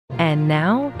And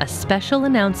now, a special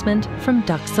announcement from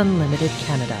Ducks Unlimited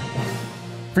Canada.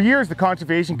 For years, the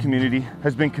conservation community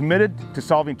has been committed to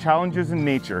solving challenges in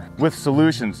nature with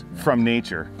solutions from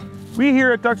nature. We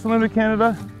here at Ducks Unlimited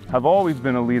Canada have always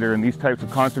been a leader in these types of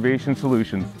conservation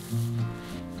solutions.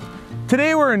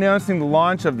 Today we're announcing the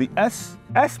launch of the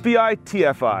SBI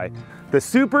TFI, the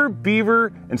Super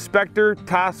Beaver Inspector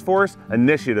Task Force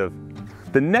Initiative.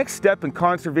 The next step in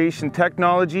conservation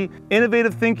technology,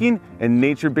 innovative thinking, and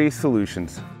nature-based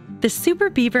solutions. The Super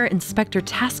Beaver Inspector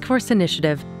Task Force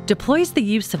Initiative deploys the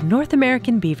use of North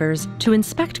American beavers to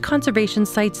inspect conservation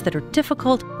sites that are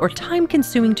difficult or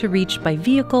time-consuming to reach by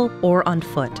vehicle or on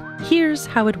foot. Here's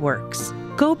how it works.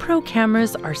 GoPro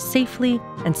cameras are safely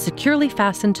and securely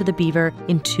fastened to the beaver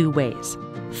in two ways.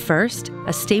 First,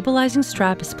 a stabilizing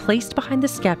strap is placed behind the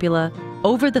scapula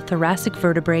over the thoracic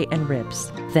vertebrae and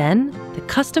ribs. Then, the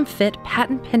custom-fit,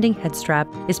 patent-pending head strap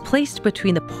is placed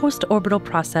between the post-orbital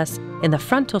process in the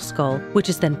frontal skull, which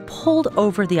is then pulled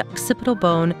over the occipital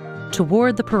bone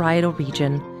toward the parietal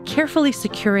region, carefully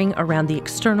securing around the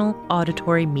external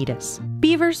auditory meatus.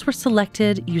 Beavers were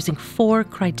selected using 4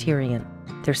 criterion: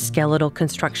 their skeletal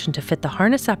construction to fit the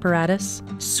harness apparatus,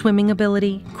 swimming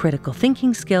ability, critical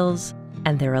thinking skills,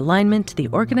 and their alignment to the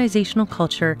organizational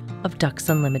culture of Ducks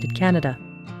Unlimited Canada.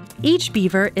 Each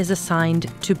beaver is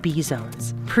assigned to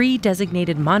B-zones,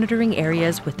 pre-designated monitoring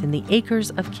areas within the acres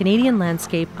of Canadian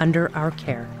landscape under our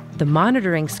care. The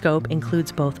monitoring scope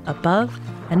includes both above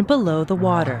and below the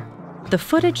water. The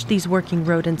footage these working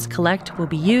rodents collect will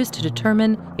be used to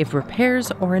determine if repairs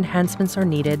or enhancements are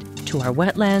needed to our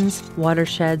wetlands,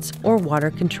 watersheds, or water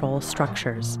control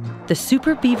structures. The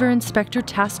Super Beaver Inspector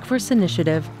Task Force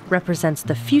Initiative represents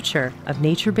the future of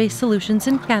nature-based solutions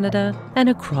in Canada and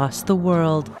across the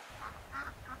world.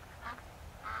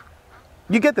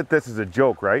 You get that this is a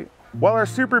joke, right? While our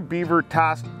Super Beaver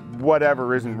Task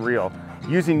whatever isn't real,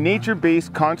 using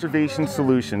nature-based conservation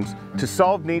solutions to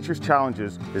solve nature's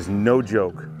challenges is no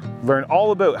joke. Learn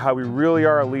all about how we really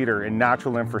are a leader in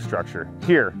natural infrastructure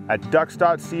here at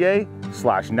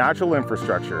ducks.ca/natural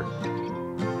infrastructure.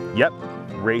 Yep,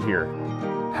 right here.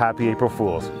 Happy April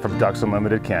Fools from Ducks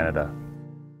Unlimited Canada.